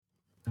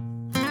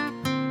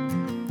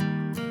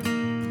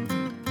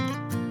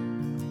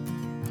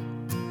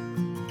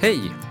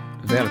Hej!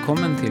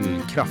 Välkommen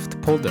till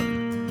Kraftpodden.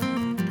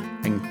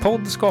 En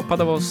podd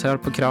skapad av oss här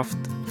på Kraft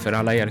för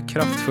alla er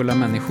kraftfulla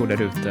människor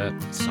där ute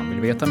som vill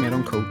veta mer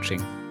om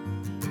coaching.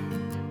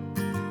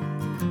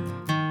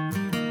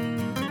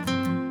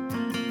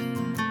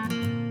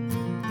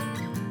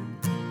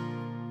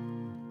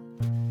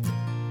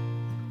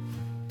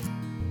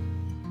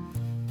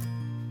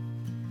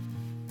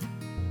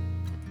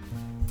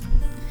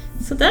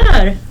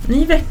 Sådär,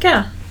 ny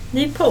vecka,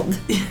 ny podd.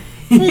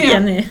 Hej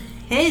Jenny.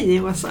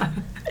 Hej Åsa,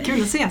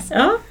 kul att ses.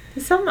 Ja,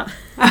 detsamma.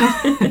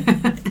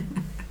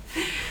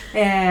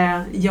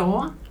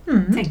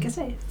 Tänka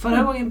sig.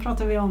 Förra gången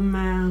pratade vi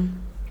om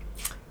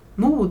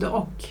mod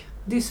och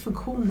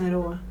dysfunktioner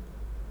och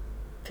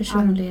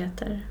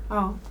personligheter.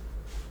 Ja.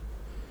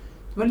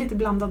 Det var lite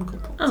blandad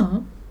kompott.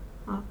 Ja.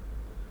 Ja.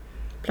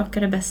 Plocka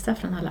det bästa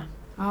från alla.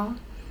 Ja.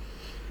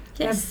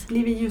 Yes. Det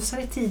blir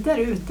ljusare tider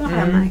ute har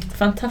jag märkt.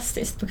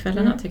 Fantastiskt på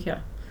kvällarna tycker jag.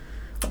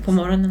 Och på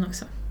morgonen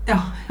också.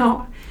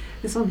 Ja.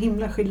 Det är sån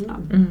himla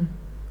skillnad.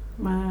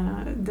 Men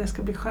det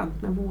ska bli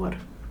skönt med vår.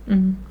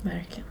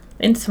 Verkligen.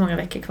 Det är inte så många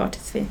veckor kvar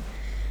tills vi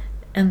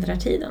ändrar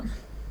tiden.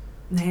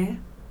 Nej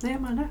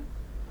men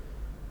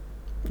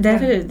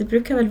Det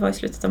brukar väl vara i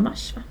slutet av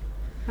mars, va?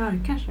 Ja,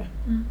 kanske.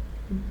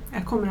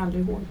 Jag kommer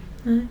aldrig ihåg.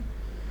 Nej.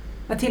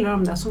 Jag tillhör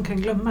de där som kan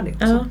glömma det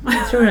också. Ja,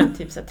 jag tror det är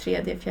typ så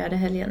 3-4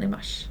 helgen i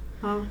mars.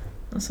 Ja.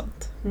 Något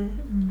sånt.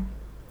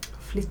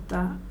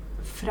 Flytta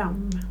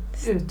fram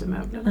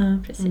utemöblerna. Ja,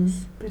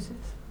 precis.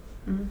 Precis.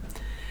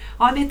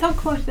 Ja, det är ett tag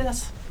kvar till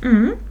dess.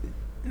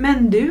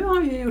 Men du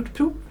har ju gjort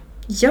prov.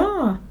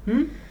 Ja.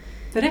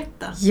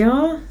 Berätta.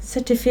 Ja,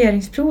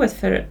 certifieringsprovet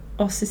för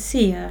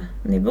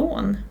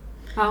ACC-nivån.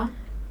 Ja.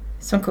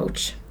 Som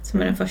coach.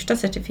 Som är den första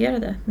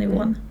certifierade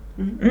nivån.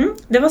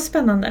 Det var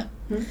spännande.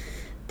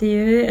 Det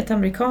är ju ett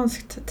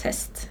amerikanskt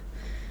test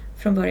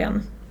från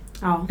början.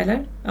 Ja.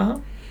 Eller?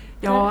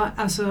 Ja,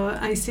 alltså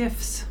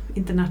ICFs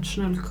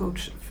International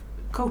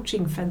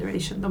Coaching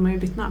Federation, de har ju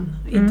bytt namn.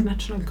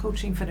 International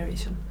Coaching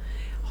Federation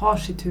har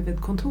sitt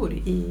huvudkontor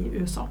i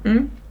USA.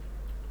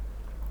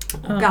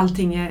 Och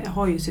allting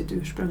har ju sitt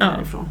ursprung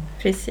därifrån.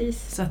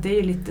 Precis. Så att det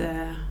är ju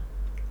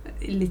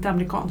lite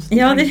amerikanskt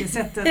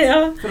sättet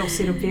för oss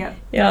europeer.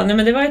 Ja,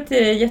 men det var ett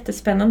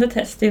jättespännande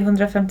test. Det är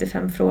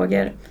 155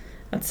 frågor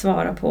att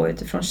svara på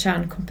utifrån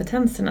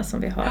kärnkompetenserna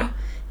som vi har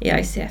i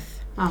ICF.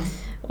 Ja.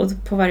 Och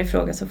på varje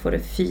fråga så får du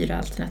 4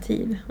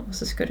 alternativ. Och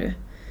så ska du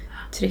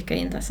trycka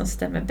in det som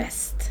stämmer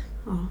bäst.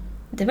 Ja.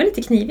 Det var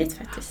lite knivigt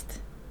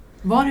faktiskt.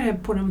 Var det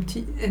på de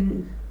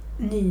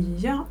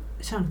nya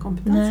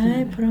kärnkompetenserna?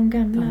 Nej, på de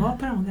gamla. Det var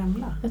på de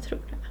gamla? Jag tror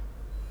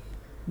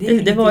det.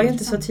 Det var ju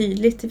inte så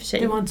tydligt i och för sig.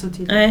 Det var inte så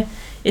tydligt. Nej,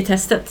 i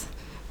testet.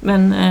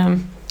 Men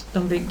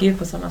de bygger ju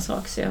på samma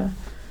sak så jag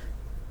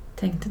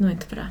tänkte nog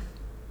inte på det.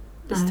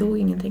 Det stod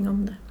ingenting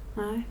om det.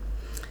 Nej.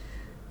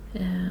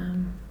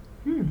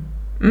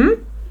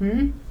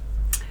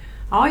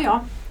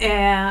 Ja.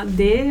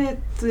 Det är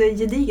ett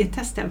gediget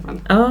test i alla fall.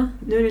 Ja.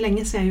 Nu är det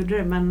länge sedan jag gjorde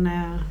det, men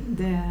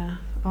det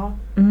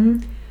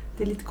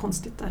är lite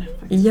konstigt där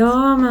faktiskt.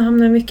 Ja, man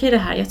hamnar mycket i det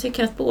här. Jag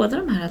tycker att båda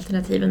de här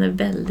alternativen är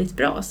väldigt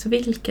bra. Så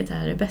vilket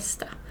är det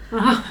bästa?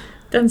 Aha.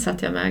 Den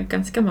satt jag med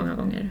ganska många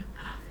gånger.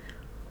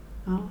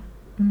 Ja.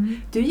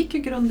 Du gick ju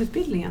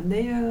grundutbildningen. Det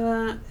är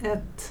ju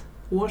ett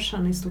år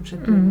sedan i stort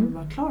sett du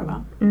var klar,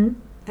 va?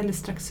 Eller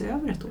strax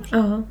över ett år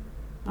sedan.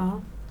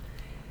 Ja.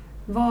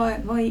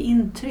 Vad är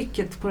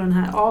intrycket på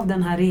av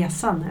den här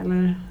resan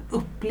eller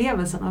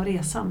upplevelsen av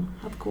resan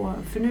att gå?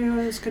 För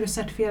nu ska du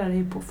certifiera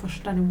dig på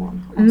första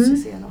nivån,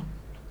 ACC då.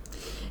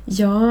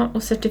 Ja,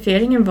 och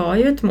certifieringen var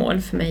ju ett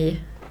mål för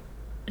mig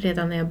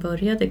redan när jag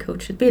började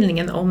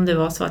coachutbildningen. Om det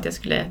var så att jag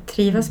skulle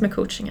trivas med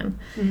coachingen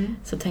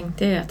så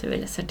tänkte jag att jag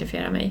ville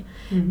certifiera mig.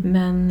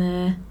 Men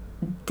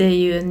det är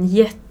ju en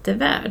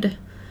jättevärld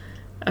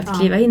att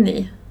kliva in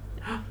i.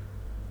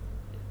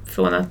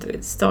 Från att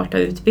starta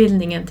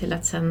utbildningen till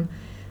att sen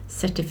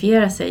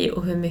certifiera sig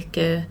och hur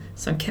mycket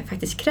som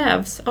faktiskt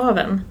krävs av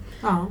en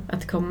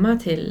att komma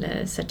till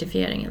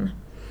certifieringen.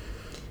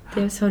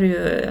 Dels har du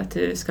ju att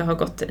du ska ha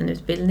gått en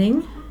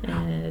utbildning,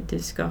 du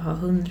ska ha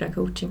 100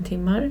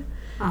 coachingtimmar,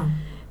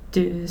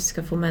 du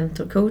ska få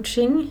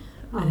mentorcoaching,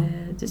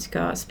 du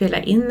ska spela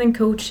in en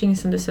coaching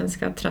som du sen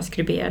ska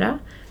transkribera,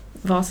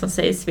 vad som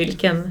sägs,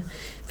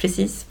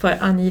 precis på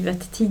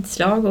angivet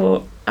tidslag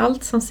och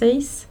allt som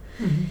sägs.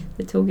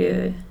 Det tog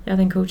ju, jag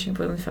hade en coaching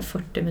på ungefär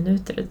 40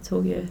 minuter. Det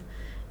tog ju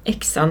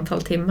x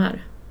antal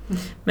timmar.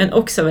 Men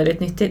också väldigt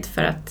nyttigt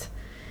för att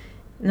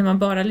när man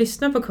bara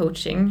lyssnar på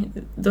coaching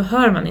då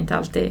hör man inte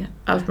alltid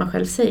allt man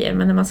själv säger.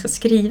 Men när man ska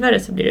skriva det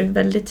så blir det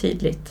väldigt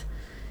tydligt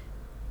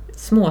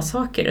små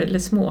saker eller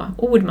små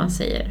ord man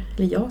säger.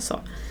 Eller jag sa.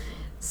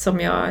 Som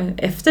jag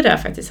efter det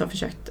faktiskt har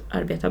försökt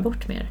arbeta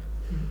bort mer.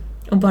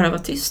 Och bara vara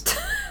tyst.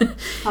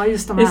 Ja,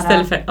 just de här.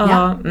 Istället för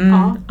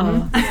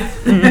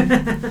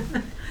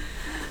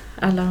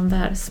alla de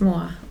där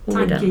små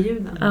orden.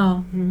 Tankeljuden.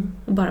 Ja,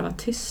 och bara vara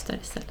tyst där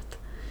istället.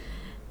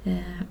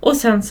 Och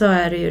sen så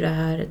är det ju det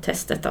här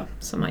testet då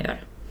som man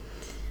gör.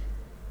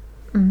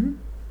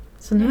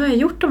 Så nu har jag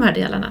gjort de här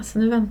delarna. Så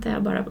nu väntar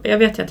jag bara. Jag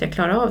vet ju att jag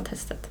klarar av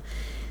testet.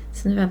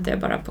 Så nu väntar jag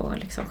bara på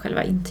liksom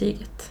själva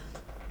intyget.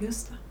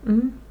 Just det.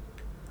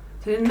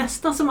 Så det är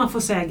nästan som man får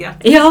säga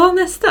grattis. Ja,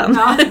 nästan.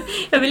 Ja.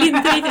 Jag vill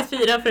inte riktigt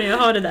fira förrän jag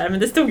har det där. Men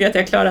det stod ju att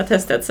jag klarar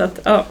testet. Så att,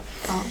 ja.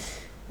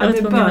 Jag var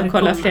tvungen att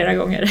kolla flera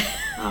gånger.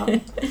 Ja,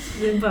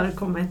 det bör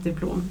komma ett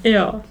diplom.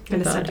 Ja,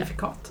 eller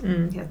certifikat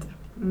heter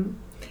det.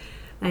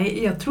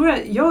 Nej,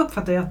 jag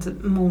uppfattar ju att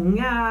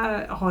många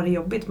har det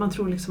jobbigt. Man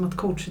tror liksom att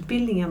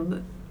coachutbildningen,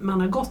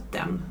 man har gått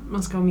den.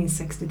 Man ska ha minst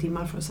 60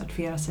 timmar för att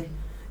certifiera sig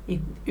i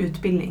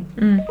utbildning.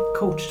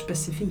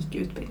 Coachspecifik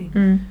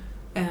utbildning.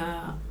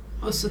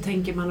 Och så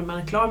tänker man när man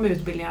är klar med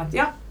utbildningen att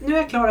nu är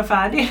jag klar och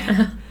färdig.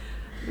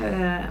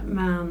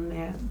 Men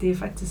det är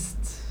faktiskt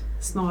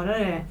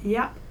snarare,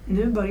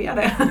 nu börjar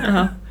det.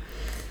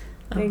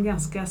 Det är en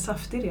ganska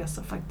saftig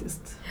resa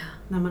faktiskt,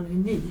 när man är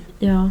ny.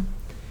 Ja.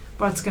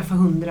 Bara att skaffa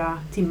 100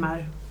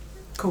 timmar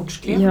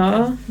coachklienter.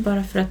 Ja,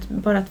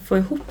 bara att få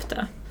ihop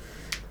det.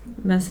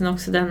 Men sen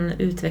också den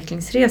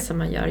utvecklingsresa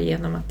man gör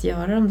genom att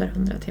göra de där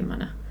 100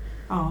 timmarna.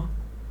 Ja.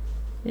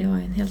 Jag har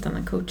en helt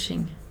annan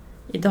coaching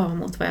idag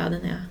mot vad jag hade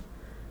när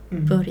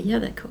jag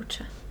började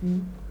coacha.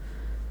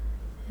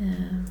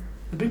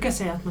 Jag brukar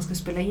säga att man ska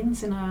spela in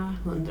sina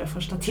 100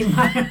 första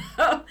timmar.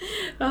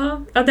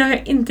 Ja, det har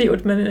jag inte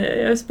gjort, men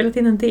jag har spelat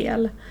in en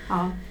del.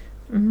 Ja.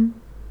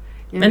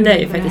 Men det är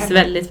ju faktiskt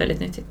väldigt, väldigt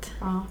nyttigt.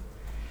 Ja.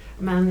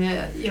 Men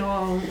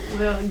jag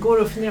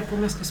går och funderar på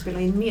om jag ska spela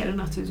in mer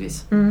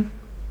naturligtvis. Än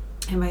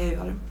vad jag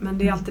gör. Men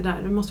det är alltid där.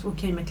 Det måste vara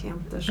okej med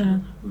klienter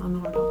som man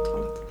har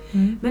avtalat.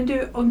 Men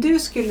du, om du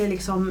skulle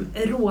liksom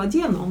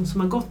rådge någon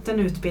som har gått en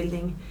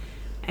utbildning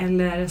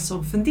eller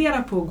som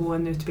funderar på att gå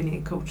en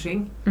utbildning i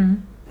coaching.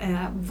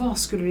 Vad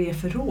skulle du ge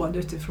för råd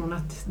utifrån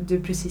att du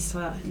precis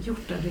har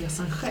gjort den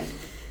resan själv?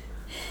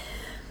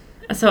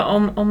 Alltså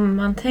om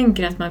man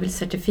tänker att man vill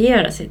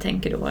certifiera sig,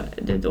 tänker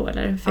du då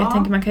eller? För jag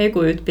tänker man kan ju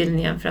gå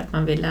utbildningen för att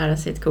man vill lära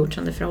sig ett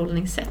coachande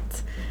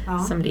förhållningssätt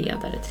som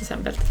ledare till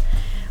exempel.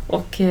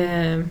 Och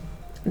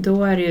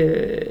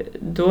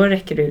då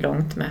räcker det ju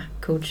långt med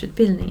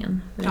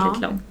coachutbildningen.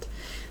 Väldigt långt.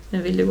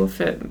 Men vill du gå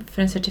för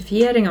en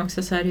certifiering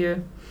också så är det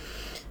ju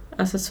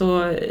alltså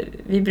så,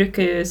 vi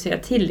brukar ju säga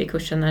till i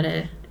kursen när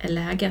det är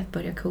läge att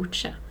börja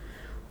coacha.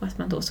 Och att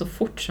man då så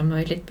fort som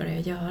möjligt börjar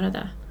göra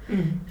det.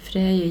 För det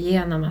är ju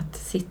genom att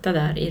sitta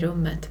där i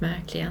rummet med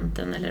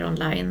klienten eller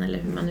online eller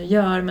hur man nu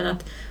gör. Men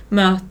att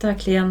möta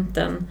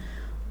klienten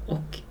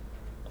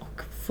och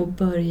få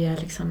börja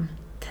liksom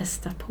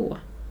testa på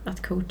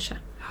att coacha.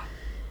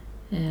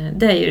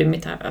 Det är ju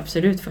mitt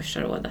absolut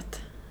första råd.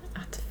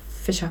 Att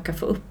försöka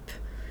få upp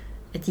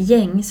ett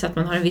gäng så att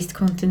man har en viss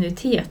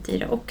kontinuitet i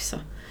det också.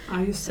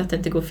 Så att det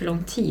inte går för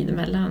lång tid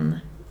mellan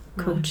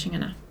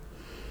coachingarna.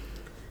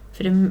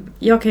 För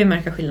jag kan ju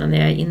märka skillnad när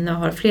jag är inne och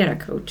har flera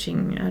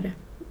coachingar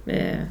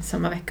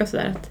samma vecka och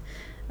sådär.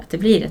 Att det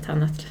blir ett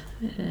annat,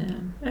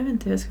 jag vet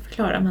inte hur jag ska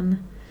förklara, men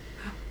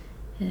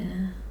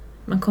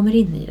man kommer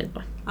in i det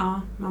då.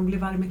 Ja, man blir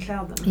varm i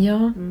kläderna.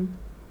 Ja.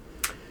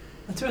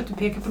 Jag tror att du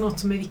pekar på något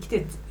som är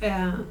viktigt.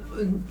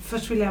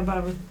 Först vill jag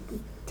bara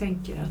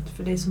tänka att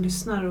för dig som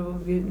lyssnar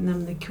och vi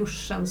nämner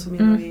kursen som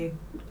är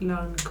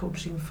Learn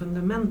Coaching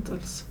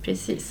Fundamentals.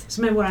 Precis.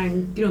 Som är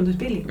vår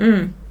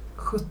grundutbildning.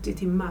 70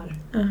 timmar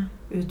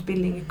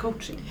utbildning i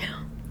coaching.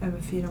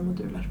 Över 4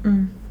 moduler.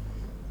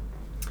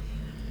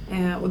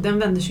 Och den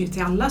vänder sig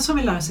till alla som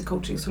vill lära sig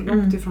coaching. Så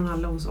långt ifrån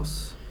alla hos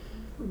oss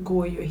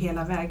går ju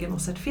hela vägen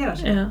och certifierar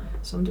sig.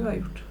 Som du har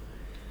gjort.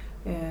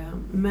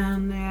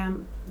 Men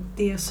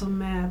det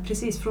som är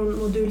precis från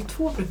modul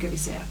 2 brukar vi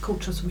säga,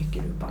 coacha så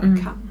mycket du bara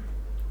kan.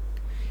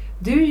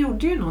 Du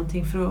gjorde ju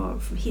någonting för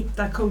att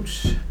hitta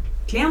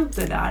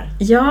coachklienter där.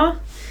 Ja,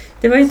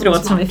 det var ju ett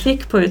råd som vi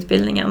fick på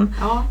utbildningen.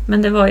 Ja.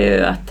 Men det var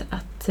ju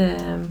att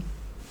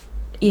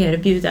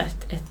erbjuda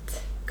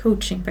ett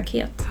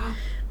coachingpaket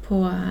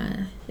på,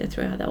 jag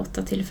tror jag hade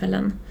 8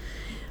 tillfällen.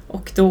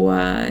 Och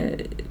då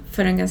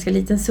för en ganska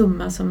liten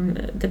summa som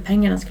där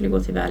pengarna skulle gå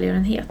till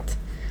välgörenhet.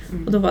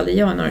 Och då valde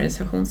jag en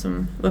organisation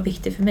som var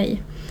viktig för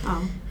mig.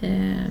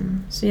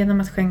 Så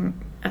genom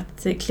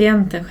att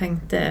klienten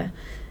skänkte,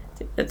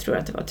 jag tror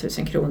att det var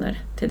 1000 kronor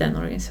till den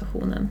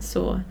organisationen,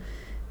 så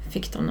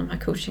fick de här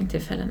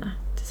coachingtillfällena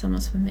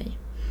tillsammans med mig.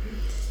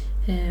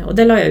 Och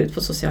det la jag ut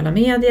på sociala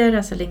medier,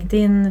 alltså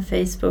LinkedIn,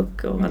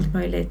 Facebook och allt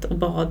möjligt, och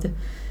bad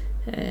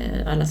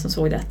alla som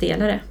såg det att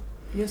dela det.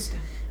 Just det.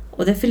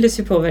 Och det fylldes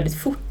ju på väldigt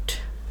fort.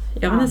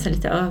 Jag var nästan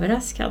lite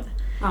överraskad.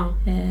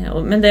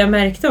 Men det jag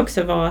märkte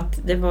också var att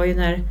det var ju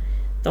när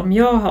de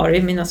jag har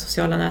i mina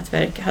sociala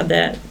nätverk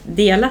hade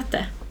delat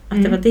det.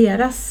 Att det var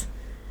deras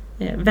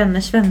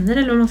vänners vänner,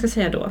 eller vad man ska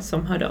säga då,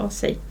 som hörde av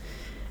sig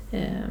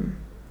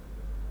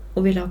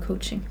och ville ha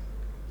coaching.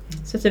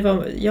 Så att det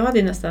var, jag hade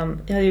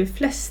ju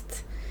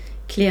flest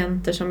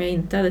klienter som jag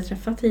inte hade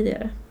träffat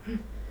tidigare.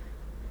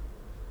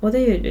 Och det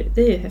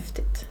är ju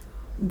häftigt.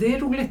 Det är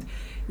roligt.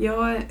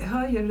 Jag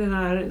hör ju den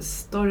här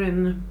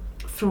storyn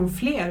från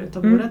fler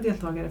utav våra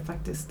deltagare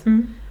faktiskt.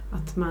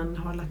 Att man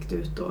har lagt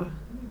ut då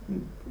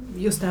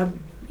just det här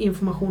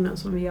informationen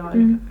som vi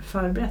har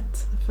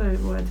förberett för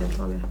våra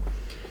deltagare.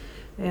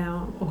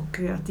 Och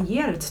att det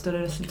ger ett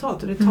större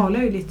resultat. Och det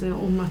talar ju lite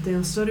om att det är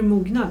en större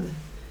mognad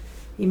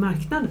i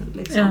marknaden.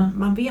 Liksom. Ja.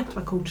 Man vet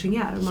vad coaching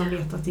är och man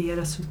vet att det ger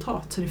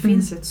resultat. Så det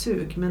finns ett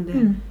sug.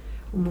 Men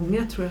och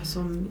många tror jag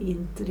som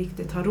inte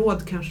riktigt har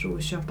råd kanske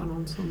att köpa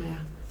någon som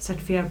är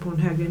certifierad på en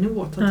högre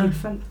nivå ta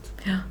tillfället.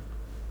 Ja.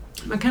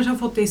 Man kanske har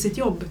fått det i sitt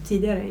jobb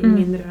tidigare i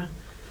mindre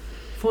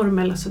form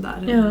eller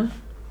sådär. Ja.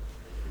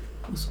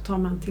 Och så tar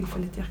man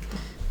tillfälligt i akt.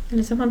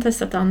 Eller så har man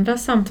testat andra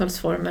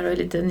samtalsformer och är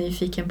lite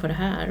nyfiken på det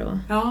här. Och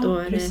då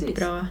är det ett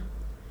bra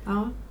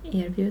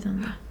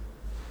erbjudande.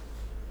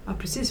 Ja,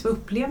 precis. Vad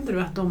upplevde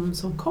du att de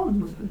som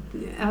kom,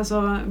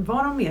 alltså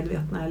var de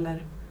medvetna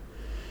eller?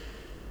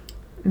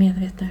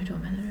 Medvetna, hur då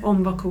menar du?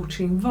 Om vad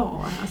coaching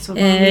var? Alltså,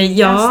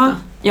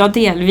 ja,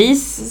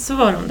 delvis så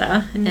var de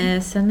det.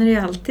 Sen är det ju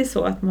alltid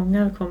så att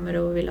många kommer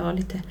och vill ha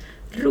lite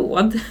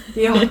råd.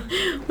 Ja.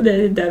 Och det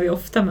är där vi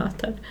ofta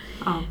möter.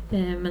 Ja.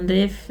 Men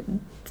det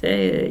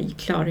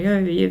klargör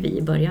ju vi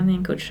i början i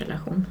en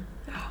coachrelation.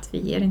 Ja. Att vi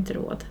ger inte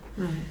råd.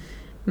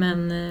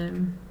 Men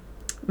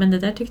det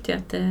där tyckte jag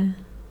att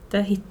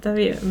där hittar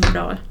vi en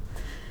bra...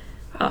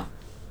 Ja,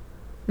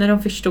 när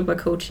de förstod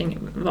vad coaching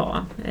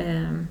var...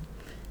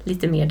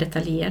 lite mer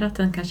detaljerat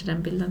än kanske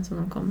den bilden som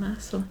de kom med,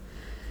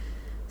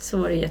 så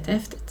var det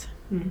jättehäftigt.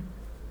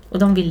 Och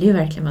de ville ju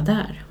verkligen vara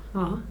där.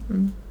 Ja.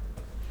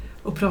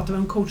 Och pratar vi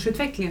om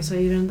coachutvecklingen så är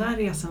ju den där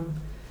resan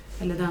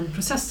eller den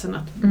processen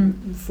att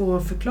få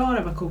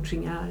förklara vad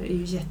coaching är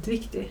ju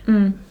jätteviktig.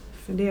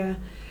 För det,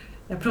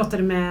 jag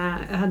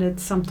hade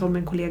ett samtal med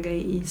en kollega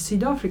i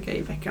Sydafrika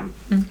i veckan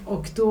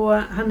och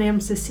då han är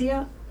MCC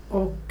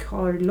och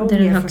har lång det är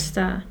den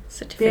högsta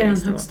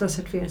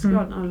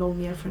certifieringsgraden. Han har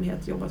lång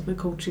erfarenhet, jobbat med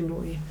coaching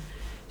då i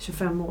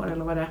 25 år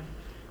eller vad det är.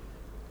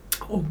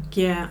 Och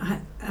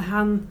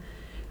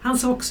han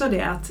sa också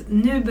det att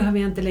nu behöver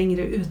jag inte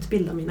längre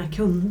utbilda mina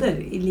kunder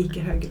i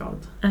lika hög grad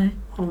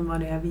om vad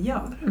det är vi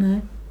gör.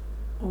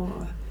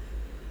 Och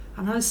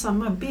han hade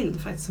samma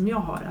bild faktiskt som jag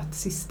har, att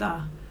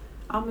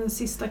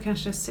sista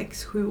kanske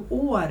 6-7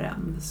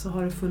 åren så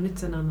har det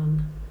funnits en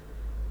annan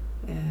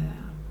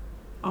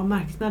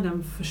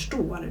marknaden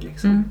förstår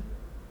liksom.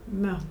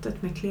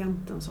 Mötet med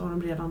klienten så har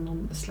de redan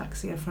någon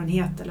slags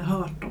erfarenhet eller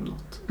hört om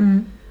något.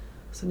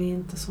 Så det är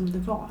inte som det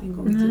var en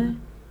gång i tiden.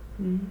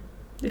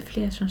 Det är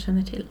fler som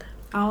känner till det.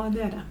 Ja,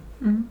 det är det.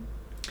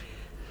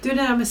 Du,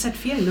 det här med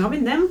certifiering, nu har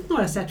vi nämnt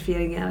några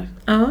certifieringar.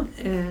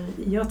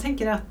 Jag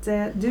tänker att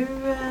du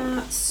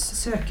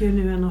söker ju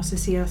nu en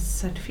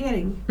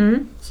ACC-certifiering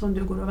som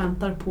du går och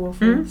väntar på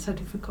för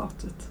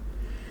certifikatet.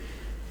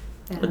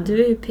 Och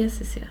du är ju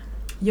PCC.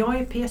 Jag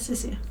är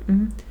PCC.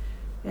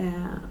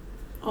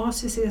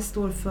 ACC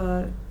står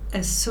för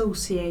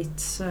Associate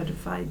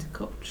Certified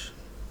Coach.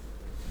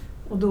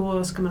 Och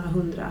då ska man ha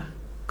 100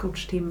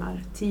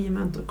 coachtimmar, 10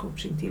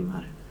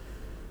 mentorcoachingtimmar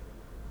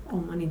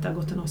om man inte har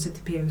gått en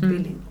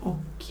ACTP-utbildning.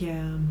 Och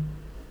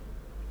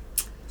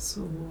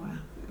så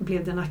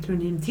blev det en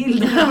akronym till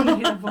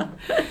det.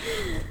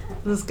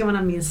 Då ska man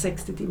ha minst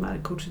 60 timmar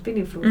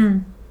coachutbildning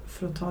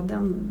för att ta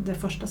det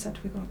första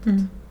certifikatet.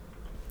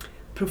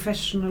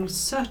 Professional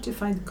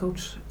Certified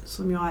Coach,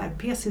 som jag är,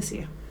 PCC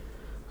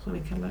som vi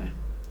kallar det,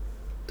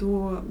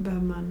 då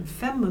behöver man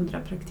 500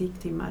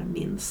 praktiktimmar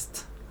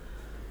minst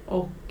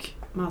och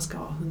man ska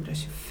ha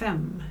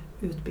 125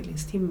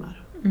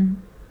 utbildningstimmar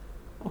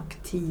och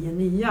 10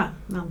 nya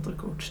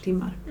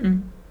mentorcoachtimmar.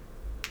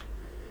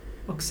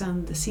 Och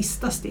sen det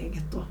sista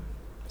steget då,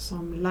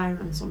 som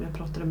Lyron som jag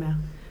pratade med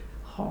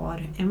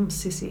har,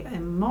 MCC,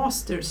 en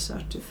Master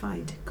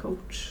Certified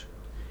Coach.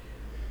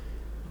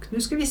 Och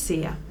nu ska vi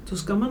se, då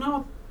ska man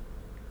ha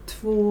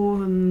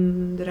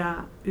 200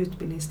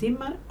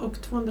 utbildningstimmar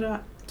och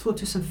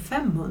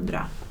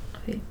 2500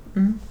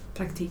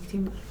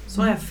 praktiktimmar.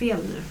 Så har jag fel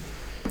nu.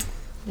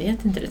 Jag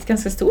vet inte, det är ett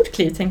ganska stort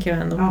kliv tänker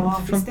jag ändå.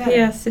 Från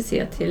PCC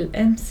till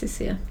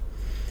MCC.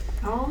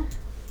 Ja.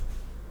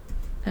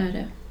 Är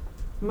det.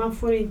 Man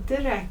får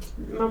inte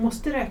man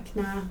måste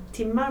räkna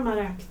timmar man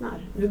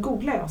räknar. Nu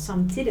googlar jag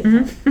samtidigt.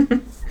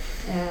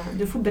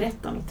 Du får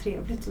berätta något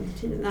trevligt under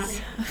tiden. Nej.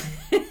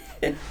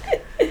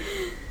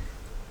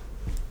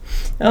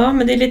 Ja,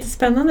 men det är lite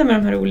spännande med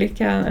de här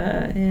olika...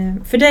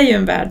 För det är ju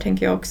en värld,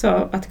 tänker jag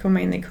också, att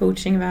komma in i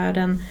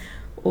coachingvärlden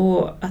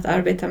och att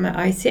arbeta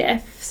med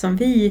ICF som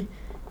vi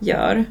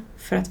gör.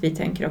 För att vi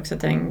tänker också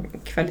att det är en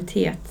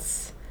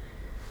kvalitets...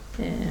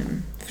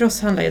 För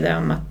oss handlar det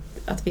om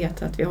att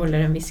veta att vi håller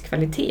en viss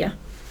kvalitet.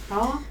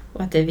 Ja.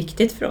 Och att det är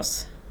viktigt för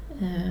oss.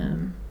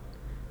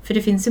 För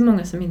det finns ju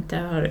många som inte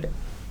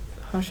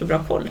har så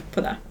bra koll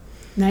på det.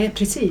 Nej,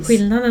 precis.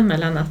 Skillnaden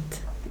mellan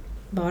att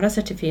vara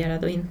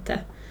certifierad och inte.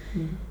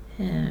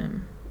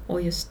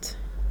 Och just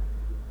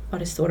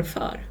vad det står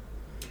för.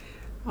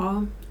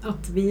 Ja,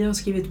 att vi har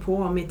skrivit på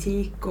om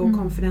etik och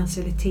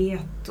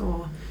konfidentialitet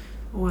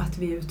och att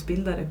vi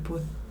utbildar det på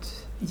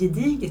ett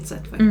gediget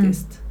sätt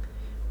faktiskt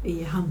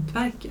i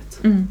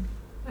hantverket.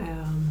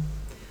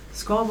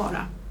 Ska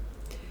vara.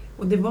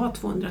 Och det var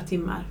 200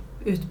 timmar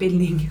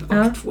utbildning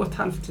och 2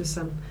 500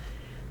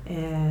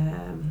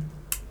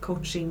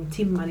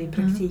 coachingtimmar i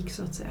praktik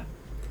så att säga.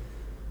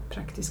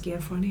 Praktisk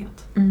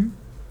erfarenhet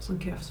som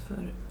krävs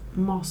för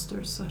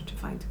Master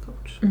Certified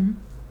Coach.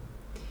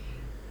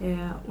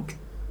 Och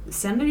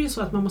sen är det ju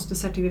så att man måste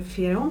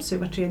certifiera om sig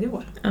var 3:e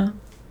år.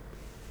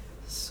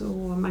 Så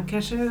man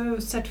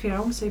kanske certifierar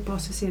om sig på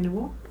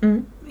ACC-nivå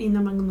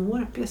innan man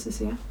når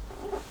PCC.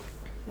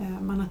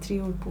 Man har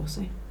 3 år på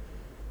sig.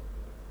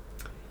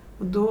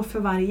 Och då för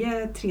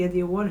varje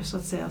 3:e år så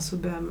att säga, så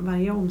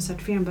varje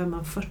omcertifiering behöver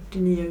man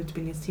 40 nya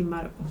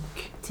utbildningstimmar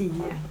och 10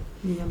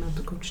 nya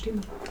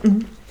mentorcoachtimmar.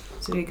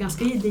 Så det är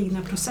ganska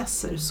gedigna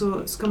processer.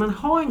 Så ska man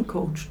ha en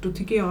coach, då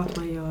tycker jag att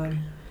man gör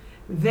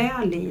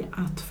väl i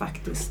att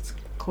faktiskt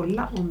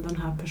kolla om den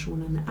här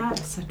personen är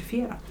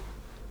certifierad.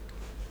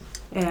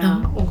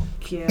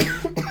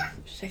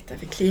 Ursäkta,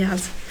 vi kliar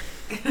halsen.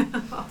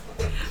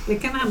 Det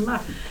kan hända.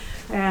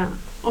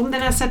 Om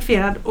den är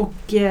certifierad,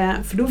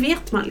 för då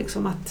vet man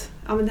liksom att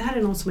men det här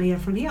är någon som har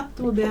erfarenhet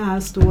och det här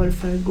står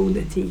för god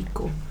etik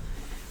och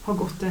har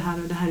gått det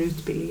här och det här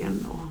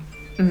utbildningen och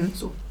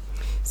så.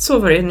 Så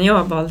var det när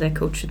jag valde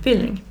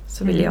coachutbildning.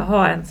 Så ville jag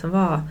ha en som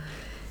var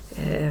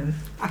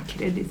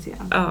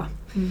akkrediterad. Ja.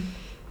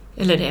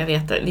 Eller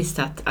det jag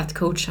visste att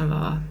coachen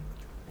var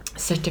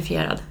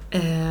certifierad.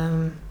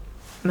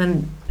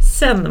 Men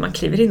sen när man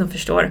kliver in och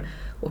förstår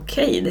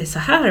okej, det är så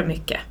här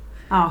mycket.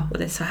 Och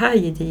det är så här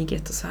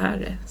gediget och så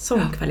här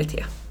sån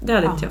kvalitet. Det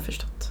hade inte jag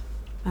förstått.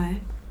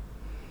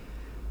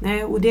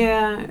 Nej, och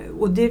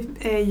det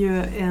är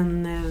ju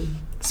en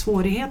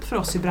svårighet för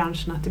oss i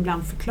branschen att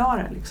ibland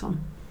förklara liksom,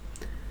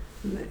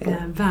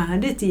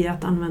 värdet i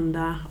att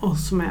använda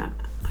oss som är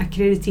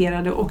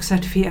akkrediterade och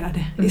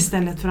certifierade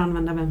istället för att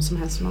använda vem som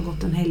helst som har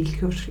gått en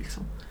helgkurs.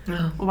 Liksom.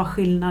 Och vad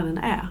skillnaden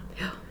är.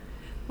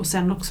 Och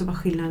sen också vad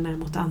skillnaden är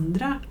mot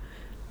andra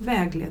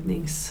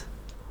väglednings-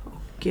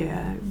 och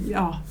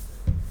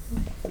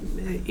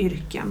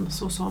yrken,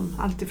 såsom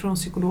allt ifrån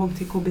psykolog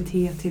till KBT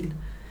till...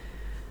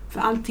 För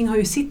allting har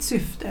ju sitt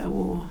syfte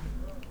och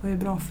är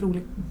bra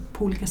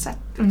på olika sätt.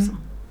 Liksom.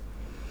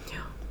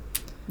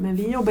 Men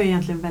vi jobbar ju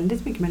egentligen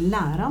väldigt mycket med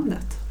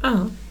lärandet.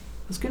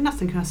 Jag skulle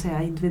nästan kunna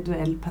säga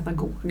individuell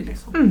pedagog.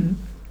 Liksom.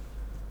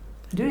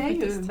 Du är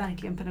ju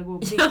verkligen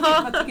pedagog.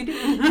 Vad tycker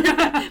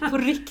du? På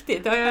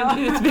riktigt, jag har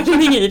en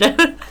utbildning i det.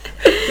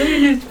 Du är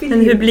en utbildning.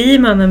 Men hur blir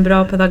man en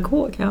bra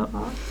pedagog?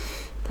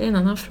 Det är en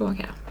annan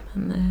fråga.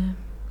 Men,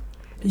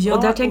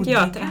 och där tänker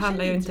jag att det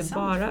handlar ju inte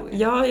bara... Fråga.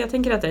 Ja, jag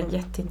tänker att det är en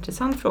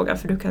jätteintressant fråga.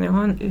 För du kan ju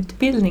ha en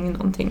utbildning i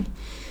någonting.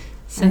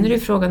 Sen är det ju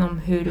frågan om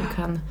hur du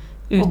kan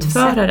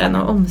utföra den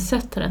och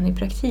omsätta den i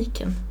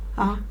praktiken.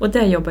 Och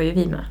det jobbar ju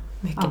vi med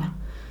mycket.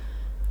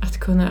 Att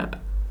kunna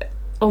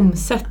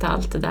omsätta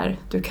allt det där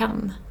du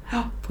kan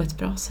på ett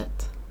bra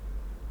sätt.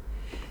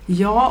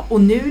 Ja,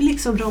 och nu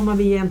liksom ramar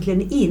vi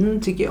egentligen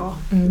in, tycker jag,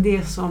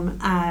 det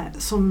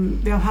som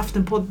vi har haft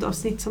en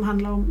poddavsnitt som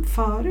handlar om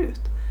förut.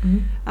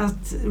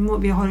 Att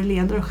vi har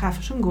ledare och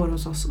chefer som går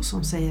hos oss och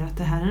som säger att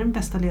det här är den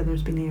bästa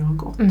ledarutbildningen jag har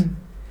gått.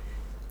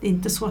 Det är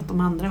inte så att de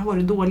andra har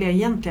varit dåliga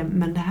egentligen,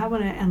 men det här var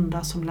det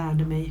enda som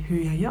lärde mig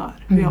hur jag gör.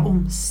 Hur jag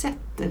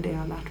omsätter det jag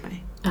har lärt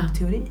mig av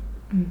teori.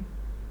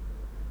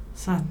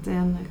 Så att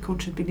en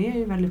coachutbildning är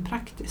ju väldigt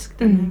praktisk.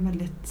 Den är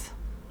väldigt,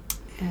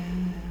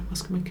 vad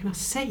ska man kunna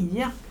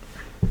säga?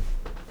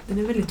 Den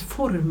är väldigt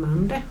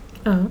formande.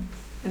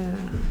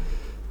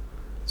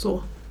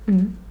 Så.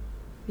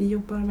 Vi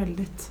jobbar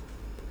väldigt...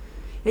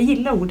 Jag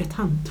gillar ordet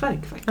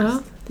hantverk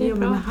faktiskt. Det är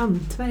jobbar bra. med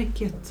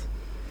hantverket,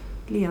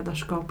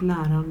 ledarskap,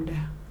 lärande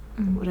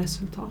och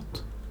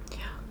resultat.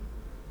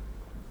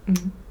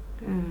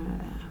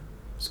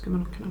 Skulle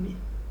man nog kunna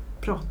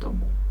prata om.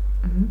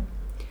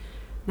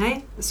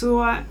 Nej,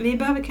 så vi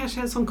behöver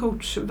kanske som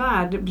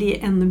coachvärld bli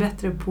ännu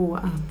bättre på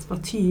att vara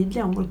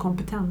tydliga om vår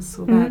kompetens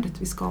och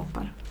värdet vi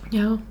skapar.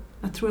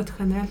 Jag tror att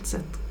generellt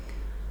sett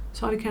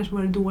så har vi kanske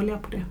varit dåliga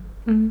på det.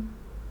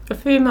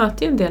 För vi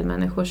möter ju en del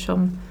människor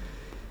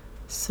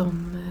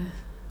som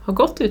har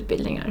gått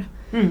utbildningar.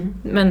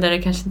 Men där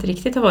det kanske inte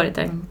riktigt har varit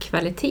den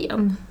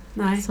kvaliteten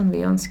som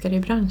vi önskar i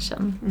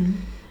branschen.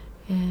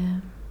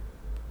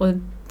 Och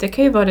det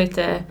kan ju vara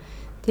lite...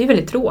 Det är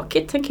väldigt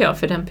tråkigt, tänker jag,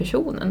 för den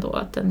personen då.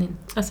 Att den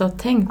har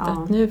tänkt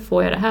att nu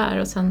får jag det här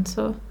och sen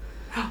så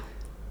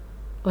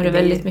var det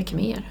väldigt mycket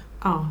mer.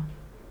 Ja,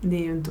 det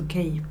är ju inte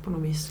okej på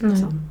något vis.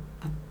 Liksom,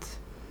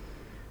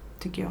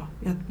 tycker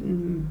jag.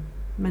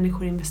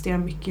 Människor investerar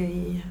mycket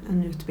i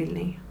en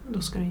utbildning.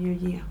 Då ska den ju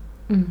ge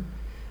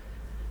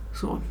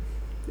så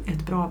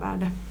ett bra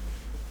värde.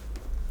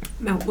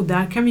 Och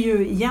där kan vi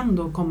ju igen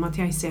då komma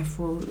till ICF.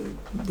 Och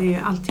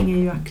allting är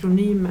ju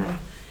akronymer.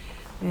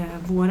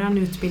 Våran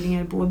utbildning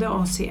är både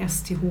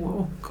ACSTH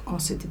och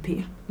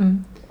ACTP.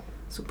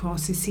 Så på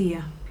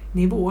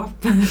ACC-nivå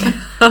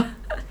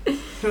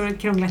för att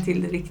krångla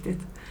till det riktigt.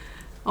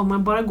 Om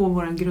man bara går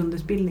vår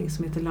grundutbildning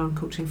som heter Learn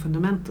Coaching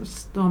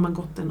Fundamentals, då har man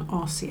gått en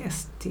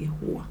ACSTH.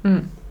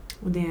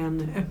 Och det är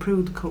en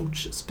Approved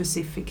Coach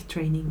Specific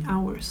Training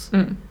Hours.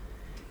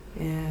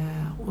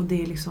 Och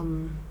det är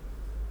liksom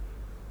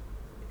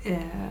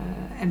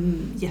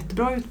en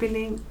jättebra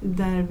utbildning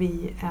där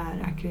vi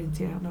är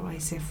akkrediterade av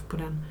ICF på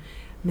den.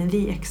 Men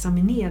vi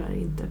examinerar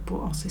inte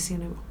på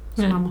ACC-nivå.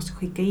 Så man måste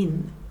skicka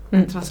in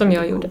som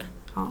jag gjorde.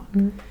 Ja,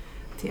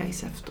 till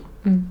ICF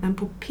då. Men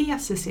på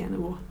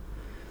PCC-nivå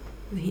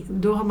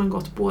då har man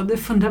gått både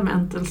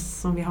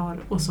fundamentals som vi har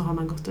och så har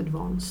man gått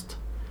advanced.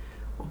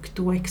 Och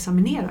då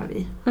examinerar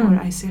vi.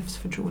 Har ICFs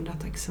förtroende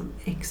att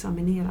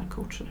examinera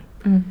coacher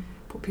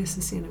på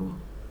PCC-nivå.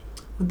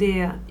 Och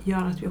det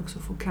gör att vi också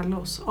får kalla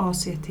oss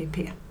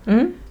ACTP.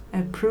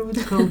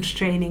 Approved Coach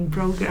Training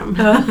Program.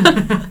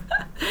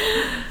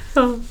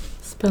 Ja,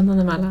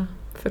 spännande med alla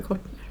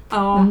förkortningar.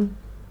 Ja.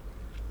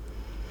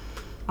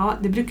 Ja,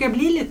 det brukar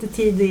bli lite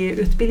tid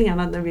i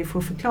utbildningarna när vi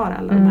får förklara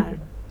alla de här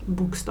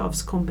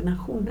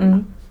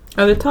bokstavskombinationerna.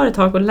 Ja, det tar ett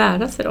tag att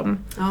lära sig dem.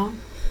 Ja.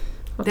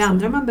 Det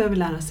andra man behöver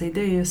lära sig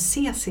det är ju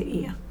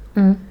CCE.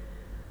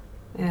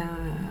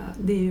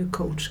 Det är ju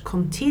Coach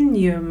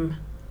Continuum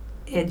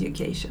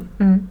Education.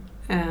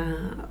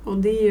 Och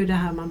det är ju det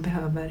här man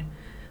behöver.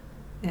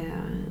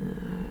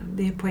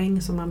 Det är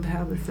poäng som man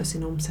behöver för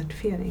sin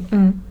omcertifiering.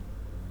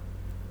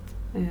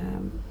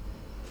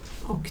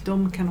 Och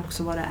de kan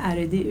också vara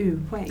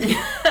RDU-poäng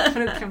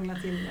för att krångla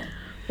till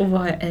det. Och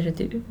vad är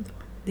RDU då?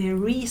 Det är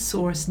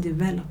Resource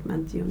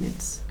Development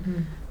Units.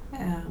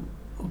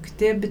 Och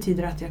det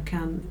betyder att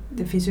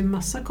det finns ju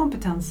massa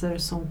kompetenser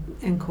som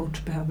en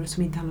coach behöver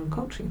som inte handlar om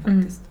coaching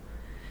faktiskt.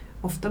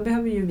 Ofta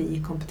behöver ju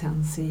vi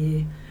kompetens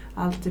i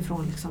allt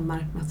ifrån liksom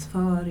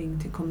marknadsföring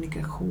till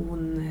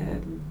kommunikation,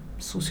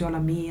 sociala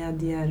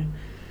medier.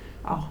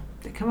 Ja,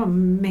 det kan vara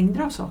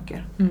mängder av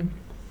saker.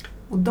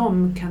 Och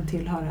de kan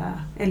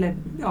tillhöra, eller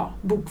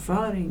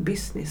bokföring,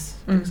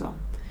 business. Liksom.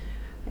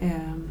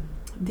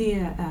 Det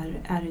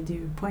är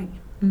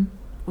RDU-poäng.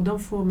 Och de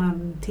får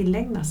man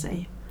tillägna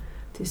sig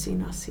till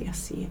sina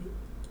CCEU.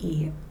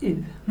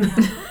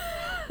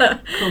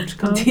 Coach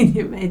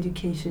Continuum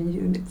Education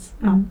Units.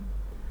 Ja.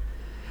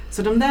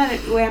 Så de där,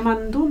 och är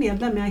man då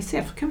medlem i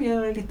ICF kan vi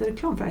göra lite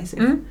reklam för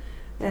ICF.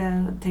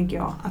 Tänker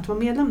jag. Att vara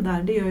medlem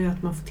där det gör ju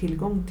att man får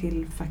tillgång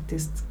till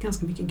faktiskt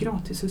ganska mycket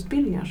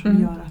gratisutbildningar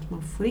som gör att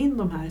man får in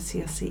de här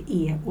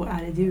CCE och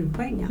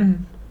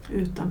RDU-poängen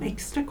utan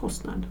extra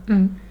kostnad.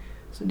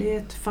 Så det är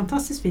ett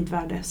fantastiskt fint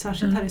värde,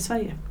 särskilt här i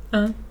Sverige,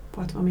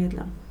 på att vara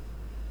medlem.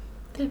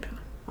 Det är bra.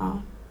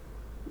 Ja.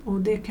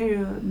 Och det kan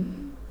ju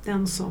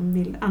den som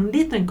vill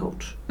anlita en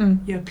coach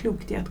gör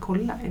klokt i att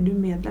kolla, är du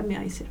medlem i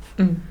ICF?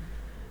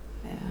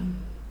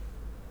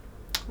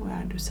 Och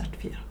är du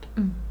certifierad?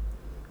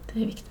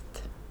 Det är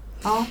viktigt.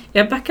 Ja.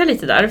 Jag backar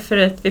lite där för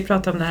att vi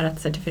pratar om det här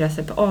att certifiera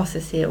sig på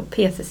ACC och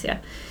PCC.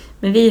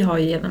 Men vi har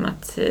ju genom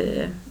att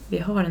vi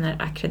har den här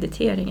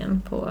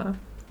akkrediteringen på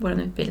vår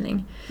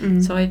utbildning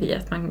så har ju vi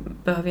att man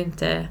behöver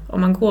inte,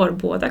 om man går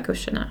båda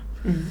kurserna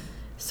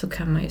så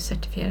kan man ju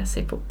certifiera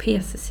sig på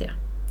PCC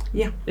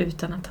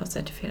utan att ha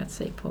certifierat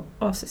sig på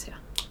ACC.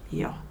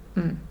 Ja.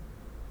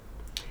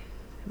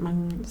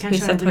 Man kan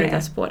köra det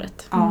där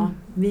spåret. Ja,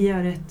 vi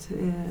gör ett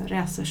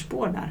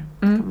racerspår där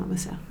kan man väl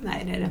säga.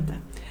 Nej, det är det inte.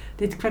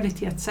 Det är ett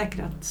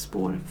kvalitetssäkrat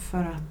spår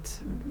för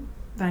att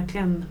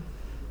verkligen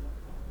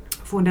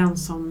få den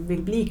som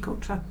vill bli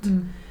coach att,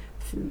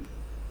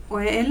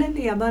 eller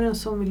ledaren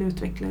som vill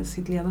utveckla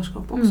sitt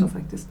ledarskap också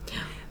faktiskt.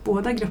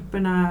 Båda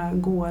grupperna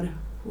går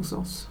hos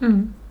oss.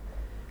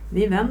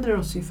 Vi vänder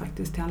oss ju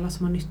faktiskt till alla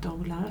som har nytta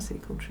av att lära sig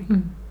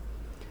coaching.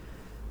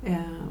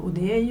 Och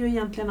det är ju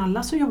egentligen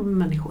alla som jobbar med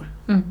människor.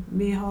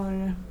 Vi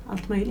har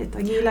allt möjligt.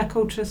 Agila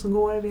coacher som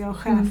går, vi har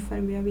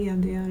chefer, vi har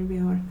vd:ar, vi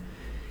har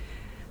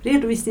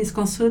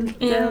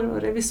redovisningskonsulter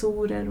och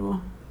revisorer och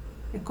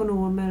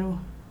ekonomer och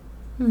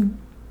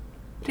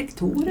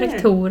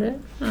rektorer.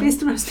 Finns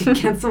det några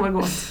stycken som har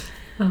gått?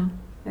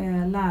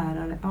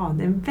 Lärare. Ja,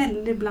 det är en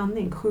väldig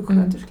blandning.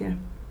 Sjuksköterskor.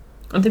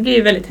 Och det blir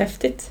ju väldigt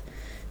häftigt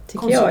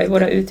tycker jag i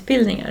våra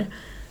utbildningar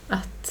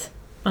att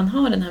man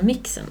har den här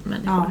mixen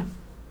människor. Ja.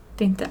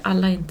 Det är inte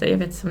alla jag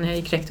vet som när jag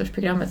gick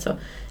rektorsprogrammet så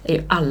är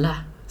ju alla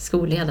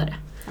skolledare.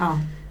 Ja.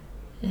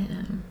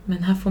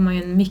 Men här får man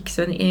ju en mix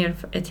och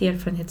ett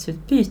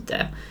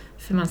erfarenhetsutbyte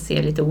för man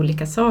ser lite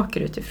olika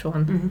saker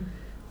utifrån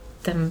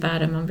den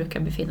världen man brukar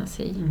befinna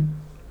sig i.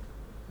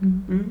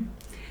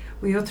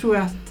 Och jag tror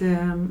att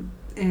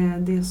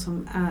det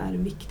som är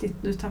viktigt,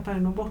 nu tappar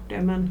jag nog bort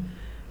det, men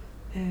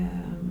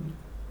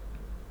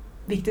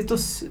viktigt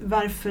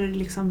varför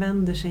liksom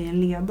vänder sig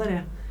en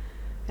ledare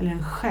eller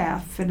en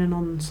chef eller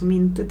någon som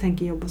inte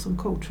tänker jobba som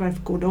coach,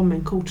 varför går de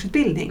en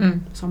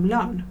coachutbildning som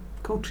lön,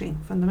 coaching,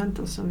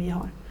 fundamentals som vi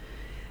har?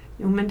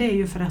 Jo, men det är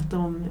ju för att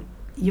de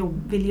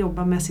vill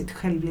jobba med sitt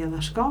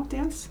självledarskap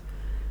dels,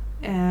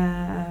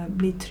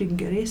 bli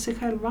tryggare i sig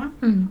själva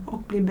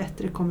och bli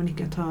bättre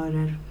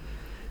kommunikatörer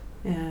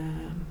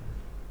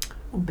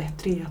och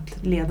bättre i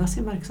att leda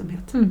sin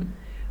verksamhet.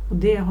 Och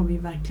det har vi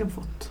verkligen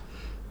fått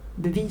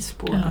bevis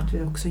på att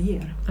vi också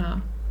ger.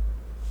 Ja,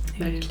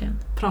 verkligen.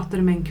 Jag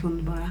pratade med en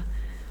kund bara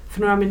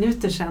för några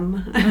minuter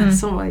sedan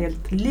som var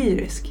helt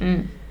lyrisk.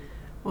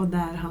 Och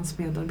där hans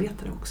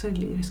medarbetare också är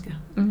lyriska.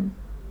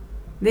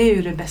 Det är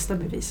ju det bästa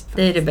beviset.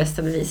 Det är det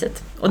bästa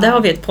beviset. Och där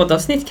har vi ett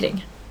poddavsnitt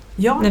kring.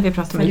 när vi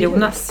pratar med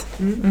Jonas.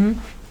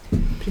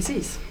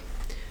 Precis.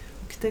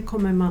 Och det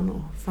kommer man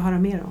att få höra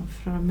mer om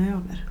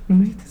framöver.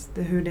 Faktiskt.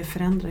 Hur det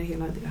förändrar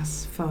hela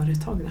deras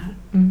företag det här.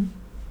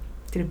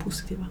 Till det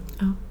positiva.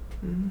 Ja.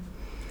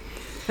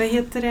 Vad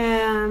heter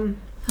det?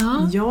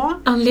 Ja.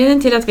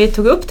 Anledningen till att vi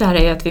tog upp det här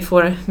är att vi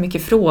får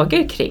mycket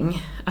frågor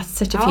kring att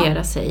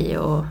certifiera sig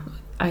och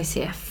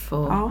ICF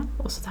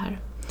och sådär.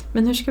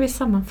 Men hur ska vi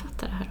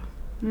sammanfatta det här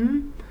då?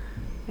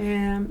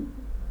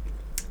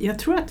 Jag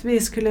tror att vi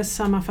skulle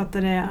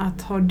sammanfatta det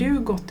att har du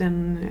gått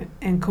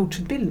en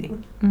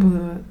coachutbildning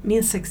på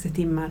minst 60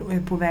 timmar och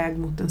är på väg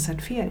mot en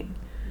certifiering.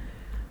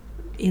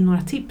 I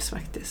några tips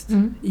faktiskt.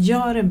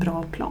 Gör en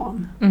bra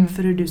plan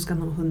för hur du ska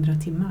nå 100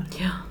 timmar.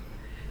 Ja.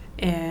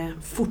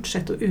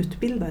 Fortsätt att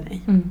utbilda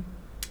dig.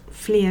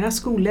 Flera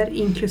skolor,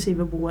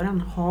 inklusive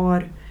våran,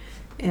 har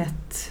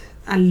ett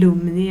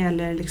alumni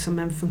eller liksom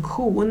en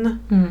funktion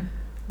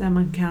där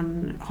man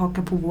kan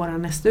haka på vår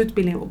nästa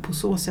utbildning och på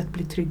så sätt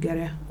bli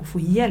tryggare och få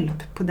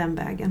hjälp på den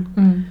vägen.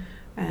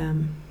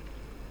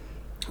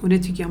 Och det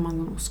tycker jag man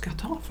nog ska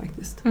ta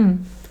faktiskt.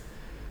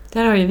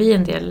 Där har ju vi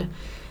en del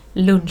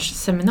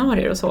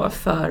lunchseminarier och så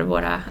för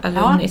våra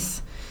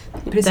alumnis.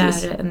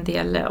 Precis. Där en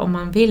del, om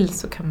man vill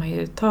så kan man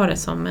ju ta det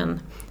som en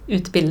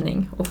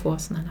utbildning och få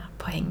sådana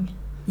poäng.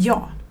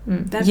 Ja,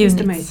 där finns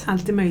det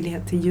alltid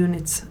möjlighet till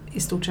units i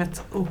stort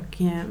sett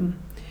och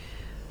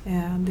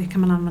det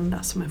kan man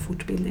använda som en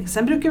fortbildning.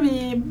 Sen brukar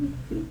vi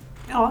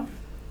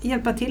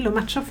hjälpa till och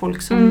matcha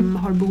folk som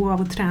har behov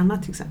av att träna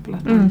till exempel.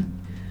 Att man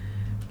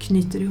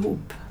knyter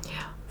ihop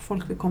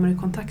folk vi kommer i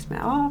kontakt med.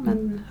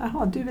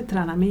 Du vill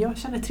träna men jag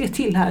känner 3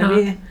 till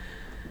här. Ja.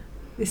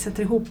 Vi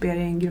sätter ihop er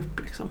i en grupp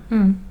liksom.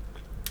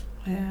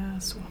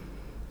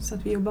 Så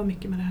att vi jobbar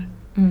mycket med det här.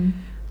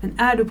 Men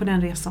är du på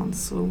den resan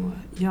så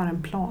gör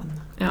en plan.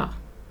 Ja.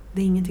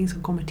 Det är ingenting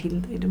som kommer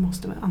till dig. Du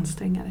måste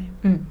anstränga dig.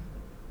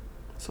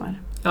 Så är det.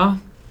 Ja,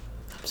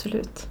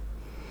 absolut.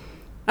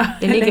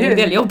 Det ligger en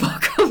del jobb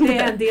bakom det.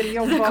 är en del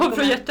jobb bakom det. Kom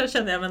från hjärtat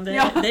känner jag, men det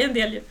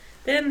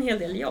är en hel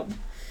del jobb.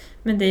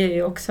 Men det är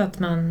ju också att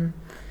man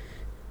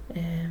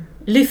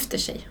lyfter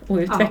sig och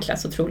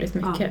utvecklas otroligt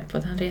mycket på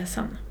den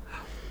resan.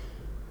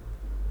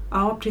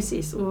 Ja,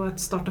 precis. Och att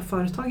starta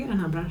företag i den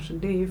här branschen,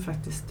 det är ju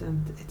faktiskt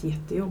ett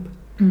jättejobb.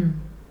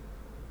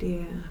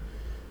 Det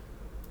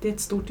är ett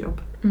stort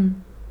jobb.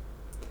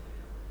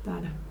 Det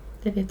är det.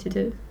 Det vet ju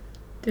du.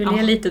 Du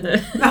ler lite nu.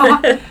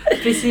 Ja,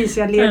 precis.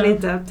 Jag ler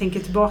lite. Jag tänker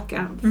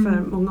tillbaka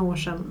för många år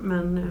sedan.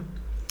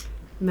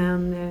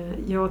 Men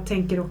jag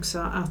tänker också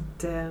att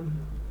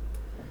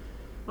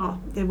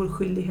det är vår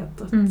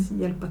skyldighet att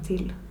hjälpa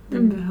till. Det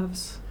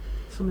behövs,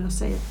 som jag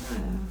säger,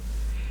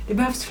 det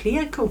behövs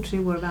fler coacher i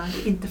vår värld,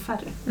 inte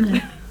färre.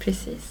 Nej,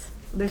 precis.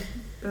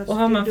 Och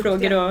har man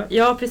frågor då,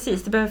 ja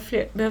precis, det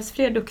behövs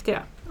fler duktiga.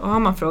 Och har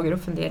man frågor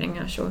och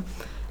funderingar så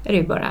är det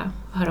ju bara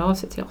att höra av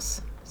sig till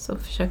oss. Så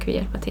försöker vi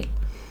hjälpa till.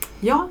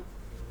 Ja,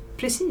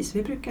 precis.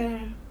 Vi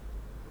brukar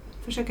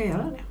försöka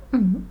göra det.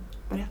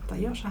 Berätta,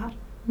 gör så här.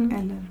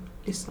 Eller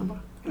lyssna bara.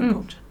 Eller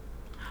coacha.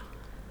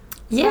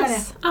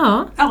 Yes.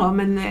 Ja,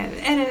 men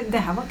det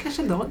här var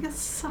kanske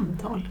dagens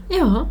samtal.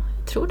 Ja,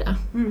 jag tror det.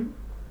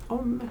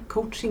 Om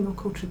coaching och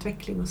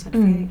coachutveckling och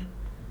certifiering.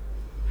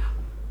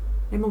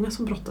 Det är många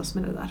som brottas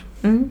med det där.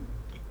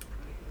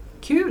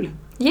 Kul!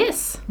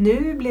 Yes!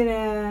 Nu blir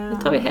det... Nu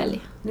tar vi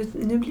helg.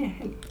 Nu blir det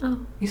helg. Ja.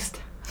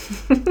 Just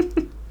det.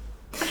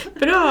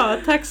 Bra,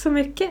 tack så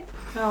mycket.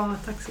 Ja,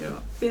 tack ska du ha.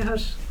 Vi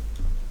hörs.